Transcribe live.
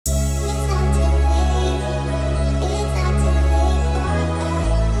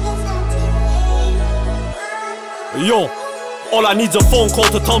Yo, all I need's a phone call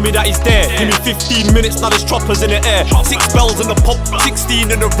to tell me that he's there. Give me 15 minutes, now there's choppers in the air. 6 bells in the pump, 16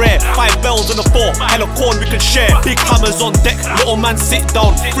 in the rear, 5 bells in the 4, hella corn we can share. Big hammers on deck, little man sit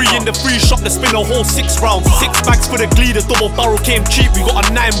down. 3 in the free shop, let's spin a whole 6 rounds. 6 bags for the glee, the double barrel came cheap. We got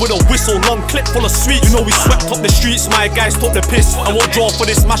a 9 with a whistle, long clip full of sweets. You know we swept up the streets, my guys took the piss. I won't draw for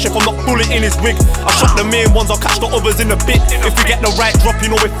this mash if I'm not bullet in his wig. I shot the main ones, I'll catch the others in a bit. If we get the right drop,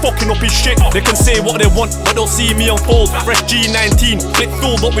 you know we're fucking up his shit. They can say what they want, but they'll see me unfold. Fresh G19, clip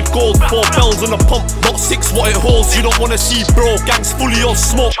filled up with gold. 4 bells in the pump, not 6 what it holds. You don't wanna see bro, gang's fully on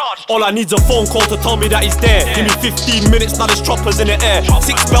smoke. All I need's a phone call to tell me that he's there. Give me 15 minutes, now there's choppers in the air.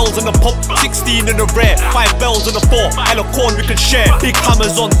 6 bells in the pump, 16 in the rear, 5 bells in the 4, hella corn we can share. Big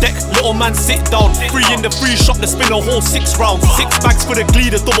hammers on deck, little man sit down. 3 in the free shop, let's spin a whole 6 rounds. 6 bags for the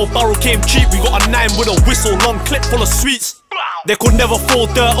glee, the double barrel came cheap. We got a 9 with a whistle, long clip full of sweets. They could never throw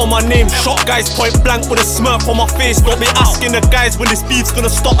dirt on my name. Shot guys point blank with a smirk on my face. Don't be asking the guys when this beef's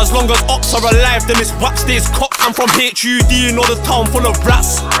gonna stop. As long as ops are alive, then this rap stays cocked. I'm from HUD, you know the town full of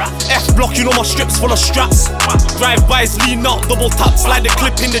rats. F block, you know my strips full of straps. Drive-bys, lean out, double tap. Slide the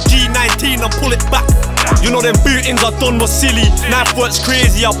clip in the G19 and pull it back. You know them bootings I done was silly. Knife works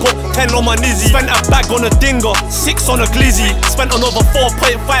crazy, I put 10 on my nizzy. Spent a bag on a dinger, 6 on a glizzy. Spent another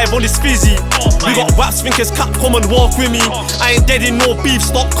 4.5 on this fizzy. We got waps, think it's cap, come and walk with me. I ain't dead in no beef,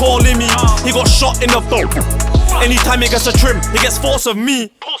 stop calling me. He got shot in the boat. Anytime he gets a trim, he gets force of me.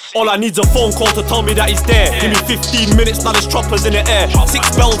 All I need's a phone call to tell me that he's there. Give me 15 minutes, now there's choppers in the air.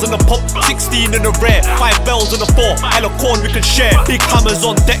 6 bells in the pump, 16 in the rear, 5 bells in the 4, hella corn we can share. Big hammers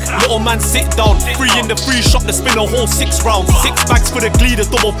on deck, little man sit down. 3 in the free shop, let's spin a whole 6 rounds. 6 bags for the glee, the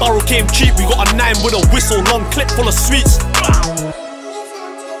double barrel came cheap. We got a 9 with a whistle, long clip full of sweets.